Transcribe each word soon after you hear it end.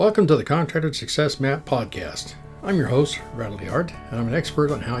Welcome to the Contractor Success Map podcast. I'm your host, Bradley Hart, and I'm an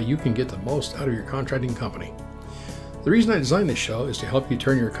expert on how you can get the most out of your contracting company. The reason I designed this show is to help you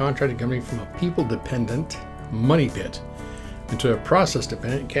turn your contracting company from a people-dependent money pit into a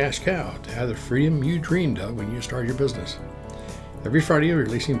process-dependent cash cow to have the freedom you dreamed of when you started your business. Every Friday, we're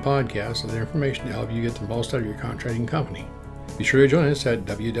releasing podcasts with information to help you get the most out of your contracting company. Be sure to join us at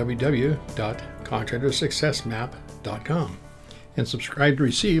www.contractorsuccessmap.com. and subscribe to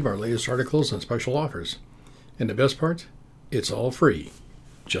receive our latest articles and special offers. And the best part, it's all free,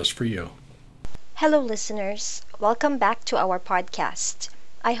 just for you. Hello listeners, welcome back to our podcast.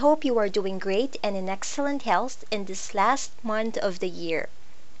 I hope you are doing great and in excellent health in this last month of the year.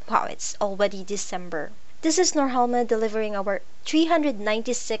 Wow, it's already December. This is Norhalma delivering our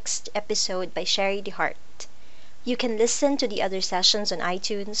 396th episode by Sherry DeHart. You can listen to the other sessions on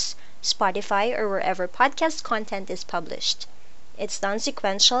iTunes, Spotify, or wherever podcast content is published. It's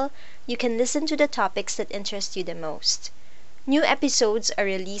non-sequential. You can listen to the topics that interest you the most. New episodes are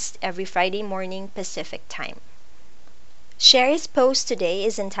released every Friday morning Pacific time. Sherry's post today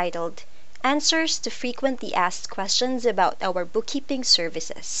is entitled Answers to Frequently Asked Questions About Our Bookkeeping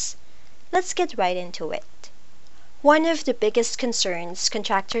Services. Let's get right into it. One of the biggest concerns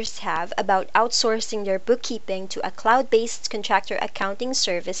contractors have about outsourcing their bookkeeping to a cloud-based contractor accounting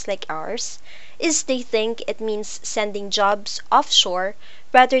service like ours is they think it means sending jobs offshore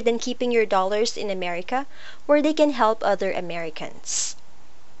rather than keeping your dollars in America where they can help other Americans.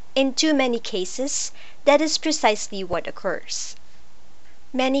 In too many cases, that is precisely what occurs.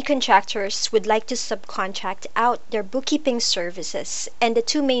 Many contractors would like to subcontract out their bookkeeping services, and the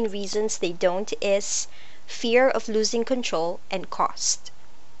two main reasons they don't is fear of losing control and cost.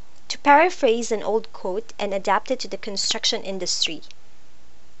 To paraphrase an old quote and adapt it to the construction industry,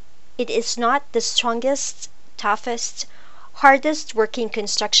 it is not the strongest, toughest, hardest working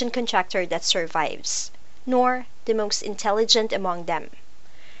construction contractor that survives, nor the most intelligent among them.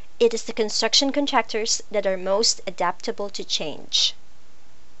 It is the construction contractors that are most adaptable to change.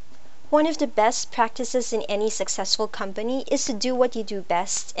 One of the best practices in any successful company is to do what you do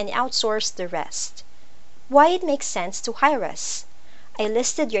best and outsource the rest. Why it makes sense to hire us. I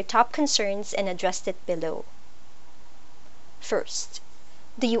listed your top concerns and addressed it below. First,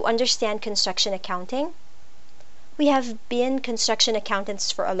 do you understand construction accounting? We have been construction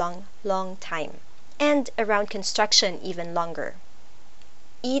accountants for a long time, and around construction even longer.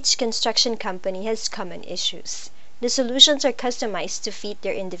 Each construction company has common issues. The solutions are customized to fit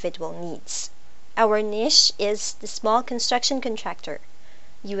their individual needs. Our niche is the small construction contractor,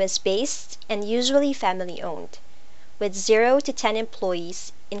 US-based and usually family-owned, with 0 to 10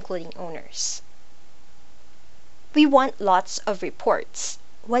 employees, including owners. We want lots of reports.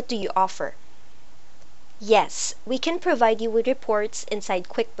 What do you offer? Yes, we can provide you with reports inside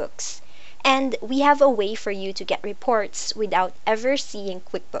QuickBooks, and we have a way for you to get reports without ever seeing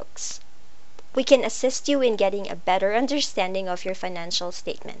QuickBooks. We can assist you in getting a better understanding of your financial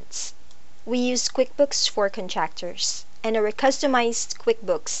statements. We use QuickBooks for contractors, and our customized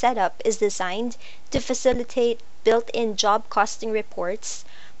QuickBooks setup is designed to facilitate built-in job costing reports,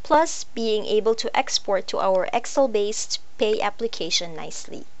 plus being able to export to our Excel-based pay application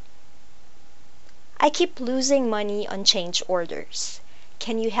nicely. I keep losing money on change orders.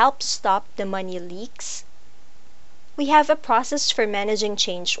 Can you help stop the money leaks? We have a process for managing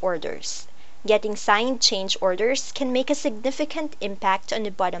change orders. Getting signed change orders can make a significant impact on the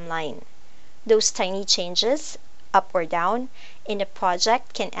bottom line. Those tiny changes, up or down, in a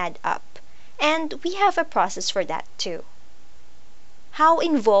project can add up, and we have a process for that too. How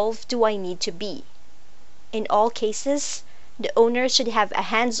involved do I need to be? In all cases, the owner should have a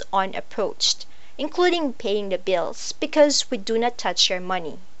hands-on approach, including paying the bills, because we do not touch your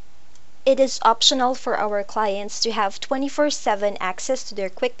money. It is optional for our clients to have 24/7 access to their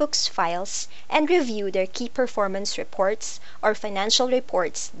QuickBooks files and review their key performance reports or financial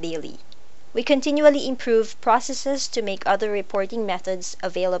reports daily. We continually improve processes to make other reporting methods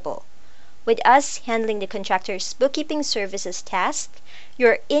available. With us handling the contractor's bookkeeping services task,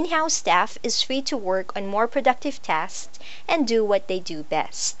 your in-house staff is free to work on more productive tasks and do what they do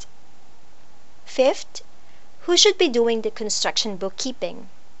best. Fifth, who should be doing the construction bookkeeping?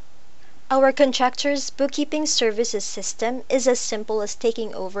 Our contractor's bookkeeping services system is as simple as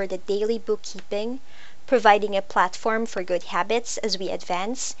taking over the daily bookkeeping, providing a platform for good habits as we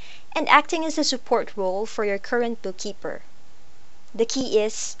advance, and acting as a support role for your current bookkeeper. The key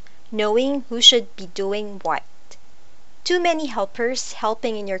is knowing who should be doing what. Too many helpers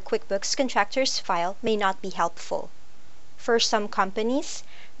helping in your QuickBooks contractor's file may not be helpful. For some companies,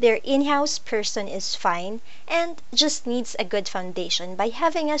 Their in-house person is fine and just needs a good foundation by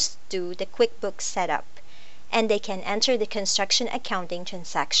having us do the QuickBooks setup, and they can enter the construction accounting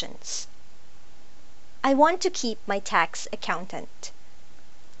transactions. I want to keep my tax accountant.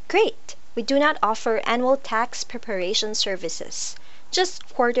 Great! We do not offer annual tax preparation services,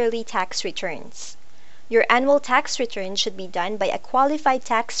 just quarterly tax returns. Your annual tax return should be done by a qualified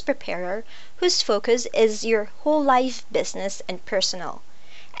tax preparer whose focus is your whole life business and personal,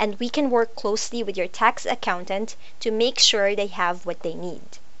 and we can work closely with your tax accountant to make sure they have what they need.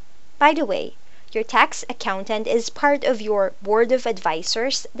 By the way, your tax accountant is part of your board of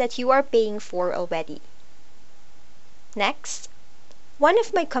advisors that you are paying for already. Next, one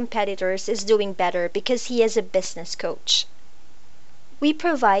of my competitors is doing better because he is a business coach. We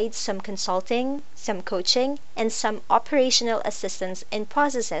provide some consulting, some coaching, and some operational assistance in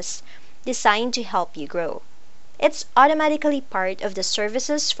processes designed to help you grow. It's automatically part of the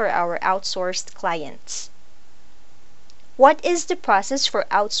services for our outsourced clients. What is the process for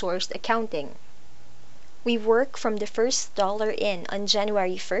outsourced accounting? We work from the first dollar in on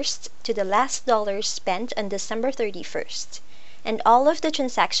January 1st to the last dollar spent on December 31st, and all of the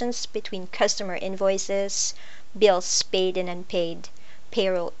transactions between customer invoices, bills paid and unpaid,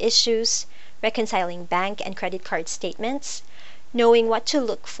 payroll issues, reconciling bank and credit card statements, knowing what to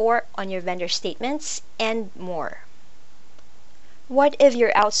look for on your vendor statements, and more. What if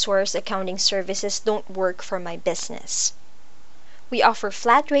your outsourced accounting services don't work for my business? We offer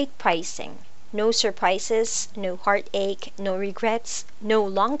flat rate pricing, no surprises, no heartache, no regrets, no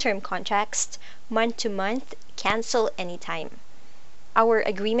long-term contracts, month to month, cancel anytime. Our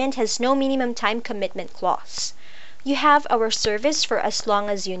agreement has no minimum time commitment clause. You have our service for as long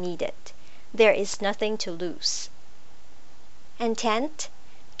as you need it. There is nothing to lose. And 10th,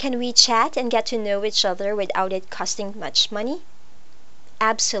 can we chat and get to know each other without it costing much money?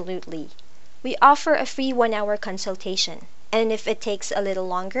 Absolutely. We offer a free 1-hour consultation, and if it takes a little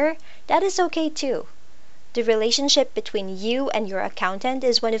longer, that is okay too. The relationship between you and your accountant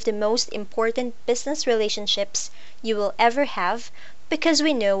is one of the most important business relationships you will ever have because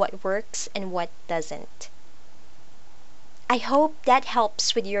we know what works and what doesn't. I hope that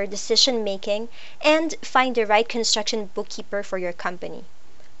helps with your decision making and find the right construction bookkeeper for your company.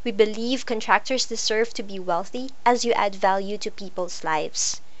 We believe contractors deserve to be wealthy as you add value to people's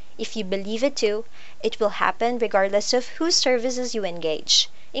lives. If you believe it too, it will happen regardless of whose services you engage,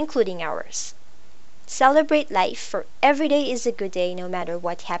 including ours. Celebrate life, for every day is a good day no matter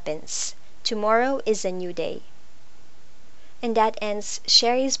what happens. Tomorrow is a new day. And that ends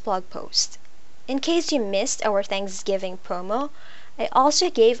Sherry's blog post. In case you missed our Thanksgiving promo, I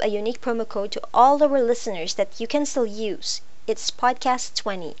also gave a unique promo code to all our listeners that you can still use. It's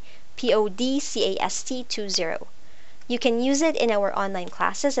podcast20, PODCAST20. You can use it in our online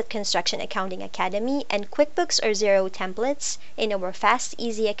classes at Construction Accounting Academy and QuickBooks or Xero templates in our Fast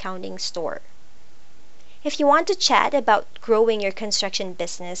Easy Accounting store. If you want to chat about growing your construction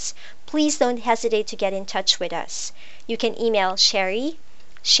business, please don't hesitate to get in touch with us. You can email Sherry,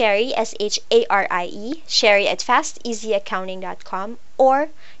 S-H-A-R-I-E, Sherry at fasteasyaccounting.com, or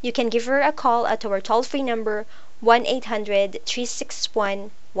you can give her a call at our toll-free number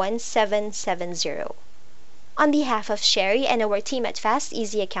 1-800-361-1770. On behalf of Sherry and our team at Fast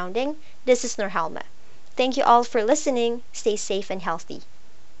Easy Accounting, this is Norhalma. Thank you all for listening. Stay safe and healthy.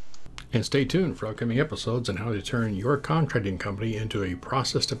 And stay tuned for upcoming episodes on how to turn your contracting company into a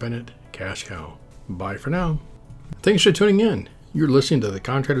process-dependent cash cow. Bye for now. Thanks for tuning in. You're listening to the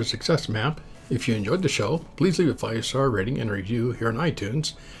Contractor Success Map. If you enjoyed the show, please leave a 5-star rating and review here on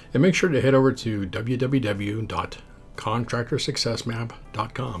iTunes, and make sure to head over to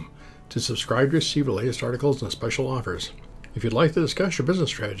www.contractorsuccessmap.com to subscribe to receive the latest articles and special offers. If you'd like to discuss your business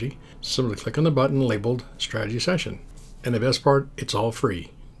strategy, simply click on the button labeled Strategy Session. And the best part, it's all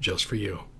free, just for you.